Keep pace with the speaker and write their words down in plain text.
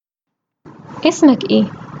اسمك ايه؟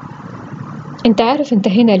 انت عارف انت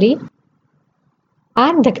هنا ليه؟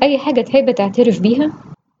 عندك اي حاجة تحب تعترف بيها؟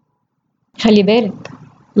 خلي بالك،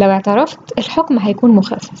 لو اعترفت الحكم هيكون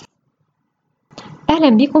مخفف. اهلا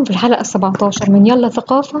بيكم في الحلقة 17 من يلا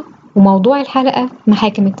ثقافة، وموضوع الحلقة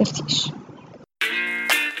محاكم التفتيش.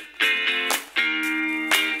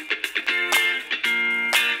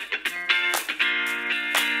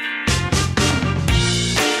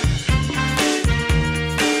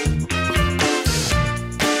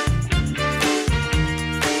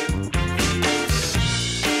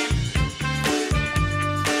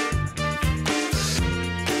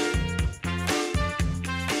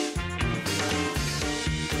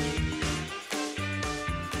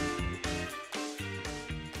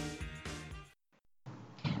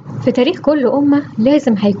 في تاريخ كل أمة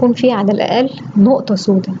لازم هيكون فيه على الأقل نقطة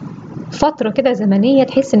سوداء، فترة كده زمنية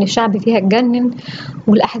تحس إن الشعب فيها اتجنن،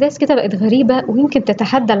 والأحداث كده بقت غريبة ويمكن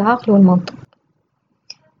تتحدى العقل والمنطق.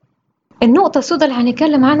 النقطة السوداء اللي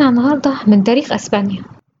هنتكلم عنها النهاردة من تاريخ أسبانيا،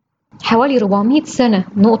 حوالي 400 سنة،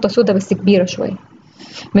 نقطة سوداء بس كبيرة شوية،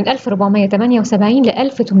 من 1478 ل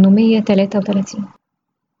 1833.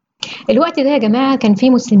 الوقت ده يا جماعة كان فيه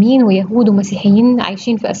مسلمين ويهود ومسيحيين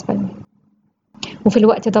عايشين في أسبانيا، وفي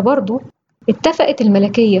الوقت ده برضو اتفقت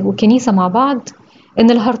الملكية والكنيسة مع بعض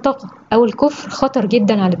إن الهرطقة أو الكفر خطر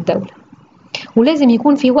جدا على الدولة، ولازم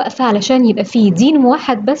يكون في وقفة علشان يبقى فيه دين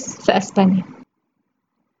موحد بس في أسبانيا.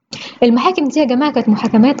 المحاكم دي يا جماعة كانت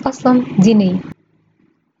محاكمات أصلا دينية،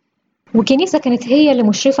 والكنيسة كانت هي اللي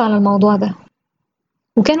مشرفة على الموضوع ده،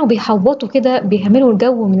 وكانوا بيحوطوا كده بيعملوا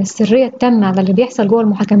الجو من السرية التامة على اللي بيحصل جوه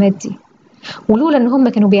المحاكمات دي. ولولا ان هم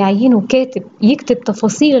كانوا بيعينوا كاتب يكتب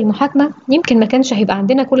تفاصيل المحاكمة، يمكن ما كانش هيبقى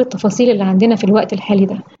عندنا كل التفاصيل اللي عندنا في الوقت الحالي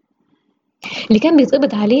ده. اللي كان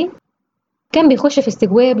بيتقبض عليه كان بيخش في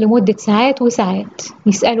استجواب لمدة ساعات وساعات،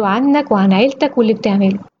 يسألوا عنك وعن عيلتك واللي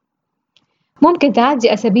بتعمله. ممكن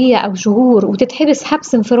تعدي أسابيع أو شهور وتتحبس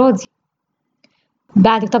حبس انفرادي.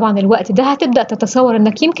 بعد طبعا الوقت ده هتبدأ تتصور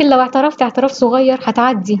انك يمكن لو اعترفت اعتراف صغير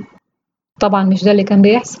هتعدي. طبعا مش ده اللي كان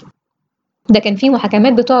بيحصل، ده كان فيه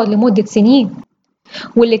محاكمات بتقعد لمدة سنين،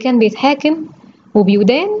 واللي كان بيتحاكم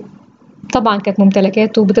وبيدان طبعا كانت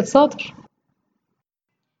ممتلكاته بتتصادر.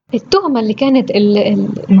 التهمة اللي كانت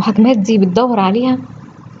المحاكمات دي بتدور عليها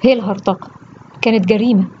هي الهرطقة، كانت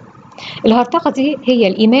جريمة. الهرطقة دي هي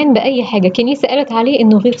الإيمان بأي حاجة كنيسة قالت عليه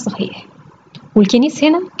إنه غير صحيح،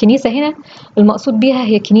 والكنيسة هنا المقصود بيها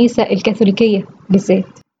هي الكنيسة الكاثوليكية بالذات.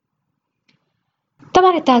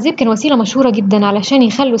 طبعا التعذيب كان وسيلة مشهورة جدا علشان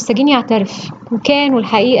يخلوا السجين يعترف، وكانوا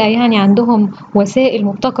الحقيقة يعني عندهم وسائل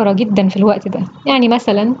مبتكرة جدا في الوقت ده. يعني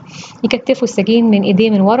مثلا يكتفوا السجين من ايديه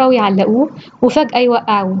من ورا ويعلقوه وفجأة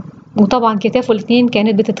يوقعوه، وطبعا كتافه الاتنين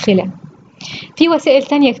كانت بتتخلع. في وسائل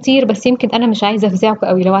تانية كتير بس يمكن أنا مش عايزة أفزعكم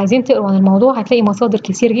قوي. لو عايزين تقروا عن الموضوع هتلاقي مصادر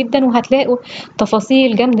كتير جدا، وهتلاقوا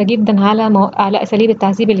تفاصيل جامدة جدا على أساليب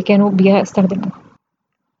التعذيب اللي كانوا بيستخدموها.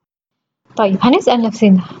 طيب هنسأل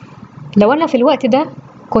نفسنا، لو أنا في الوقت ده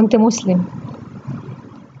كنت مسلم،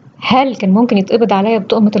 هل كان ممكن يتقبض عليا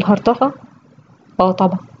بتهمة الهرطقة؟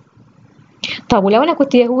 طبعا. طب ولو أنا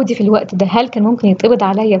كنت يهودي في الوقت ده، هل كان ممكن يتقبض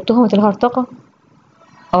عليا بتهمة الهرطقة؟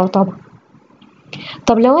 طبعا.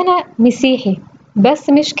 طب لو أنا مسيحي بس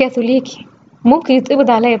مش كاثوليكي، ممكن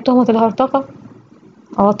يتقبض عليا بتهمة الهرطقة؟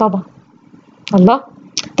 طبعا. الله.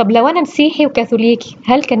 طب لو أنا مسيحي وكاثوليكي،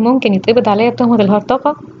 هل كان ممكن يتقبض عليا بتهمة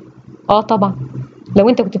الهرطقة؟ طبعا. لو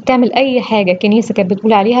أنت كنت بتعمل أي حاجة الكنيسة كانت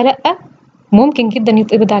بتقول عليها لأ، ممكن جدا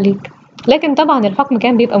يتقبض عليك، لكن طبعا الحكم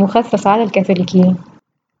كان بيبقى مخفف على الكاثوليكيين.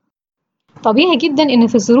 طبيعي جدا إن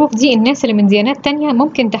في الظروف دي الناس اللي من ديانات تانية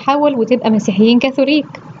ممكن تحول وتبقى مسيحيين كاثوليك،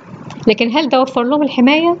 لكن هل ده وفر لهم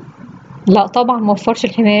الحماية؟ لا طبعا، موفرش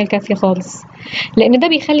الحماية الكافية خالص، لأن ده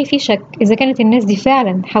بيخلي فيه شك إذا كانت الناس دي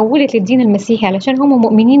فعلا حولت للدين المسيحي علشان هم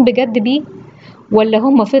مؤمنين بجد بيه، ولا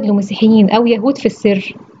هم فضلوا مسيحيين أو يهود في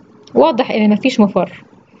السر. واضح إن مفيش مفر.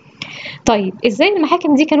 طيب إزاي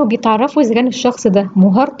المحاكم دي كانوا بيتعرفوا إذا كان الشخص ده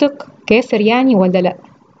مهرطق كافر يعني ولا لأ؟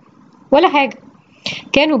 ولا حاجة،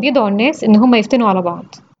 كانوا بيدعوا الناس إن هم يفتنوا على بعض.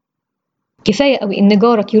 كفاية قوي إن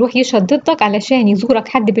جارك يروح يشهد ضدك علشان يزورك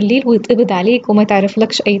حد بالليل ويتقبض عليك وما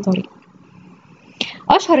يتعرفلكش أي طريق.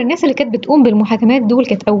 أشهر الناس اللي كانت بتقوم بالمحاكمات دول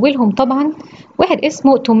كانت أولهم طبعا واحد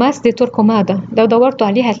اسمه توماس دي توركومادا. لو دورتوا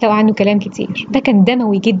عليه هتلاقوا عنه كلام كتير. ده كان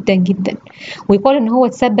دموي جدا جدا، ويقال إن هو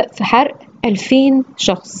تسبب في حرق 2000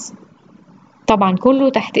 شخص، طبعا كله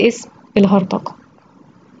تحت اسم الهرطقة.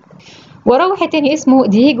 وراه واحد تاني اسمه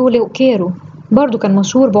دييجو لوكيرو، برضو كان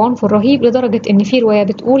مشهور بعنفه الرهيب لدرجة إن في رواية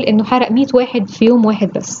بتقول إنه حرق 100 واحد في يوم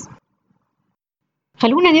واحد بس.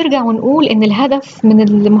 خلونا نرجع ونقول إن الهدف من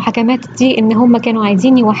المحاكمات دي إن هم كانوا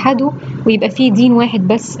عايزين يوحدوا ويبقى فيه دين واحد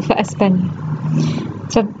بس في أسبانيا.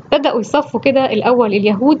 فبدأوا يصفوا كده الأول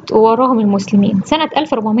اليهود ووراهم المسلمين. سنة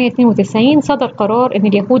 1492 صدر قرار إن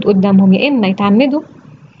اليهود قدامهم يا إما يتعمدوا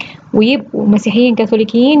ويبقوا مسيحيين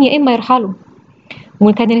كاثوليكيين يا إما يرحلوا،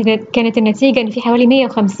 وكانت النتيجة إن في حوالي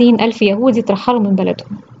 150 ألف يهودي ترحلوا من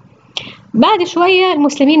بلدهم. بعد شوية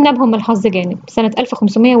المسلمين نابهم الحظ جانب. سنة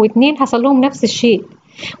 1502 حصل لهم نفس الشيء،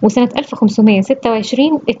 وسنة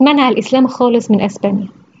 1526 اتمنع الإسلام خالص من أسبانيا.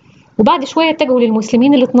 وبعد شوية اتجهوا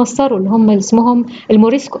للمسلمين اللي اتنصروا اللي هم اسمهم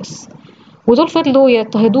الموريسكوس، ودول فضلوا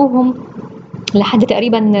يضطهدوهم لحد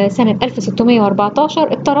تقريبا سنة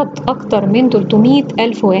 1614 اطرد أكتر من 300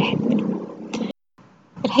 ألف واحد منهم.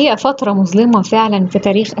 الحقيقة فترة مظلمة فعلا في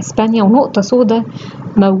تاريخ أسبانيا ونقطة سوداء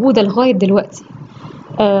موجودة لغاية دلوقتي.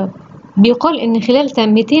 بيقال إن خلال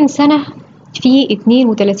 200 سنة في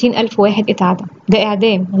 32 ألف واحد اتعدم. ده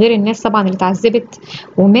إعدام غير الناس طبعا اللي اتعذبت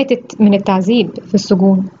وماتت من التعذيب في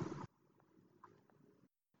السجون.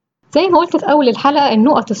 زي ما قلت في أول الحلقة،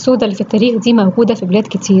 النقط السوداء اللي في التاريخ دي موجودة في بلاد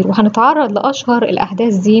كتير، وهنتعرض لأشهر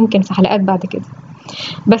الأحداث دي يمكن في حلقات بعد كده.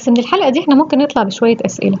 بس من الحلقة دي احنا ممكن نطلع بشوية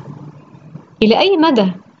أسئلة. إلى أي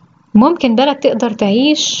مدى ممكن بلد تقدر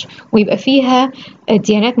تعيش ويبقى فيها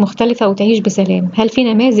ديانات مختلفة وتعيش بسلام؟ هل في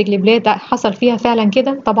نماذج لبلاد حصل فيها فعلا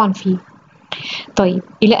كده؟ طبعا فيه. طيب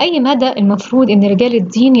إلى أي مدى المفروض إن رجال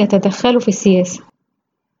الدين يتدخلوا في السياسة؟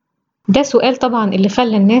 ده سؤال طبعا اللي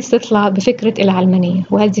خلى الناس تطلع بفكرة العلمانية،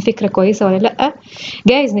 وهل دي فكرة كويسة ولا لأ؟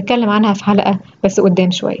 جايز نتكلم عنها في حلقة بس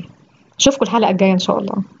قدام شوية. أشوفكم الحلقة الجاية إن شاء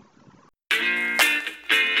الله.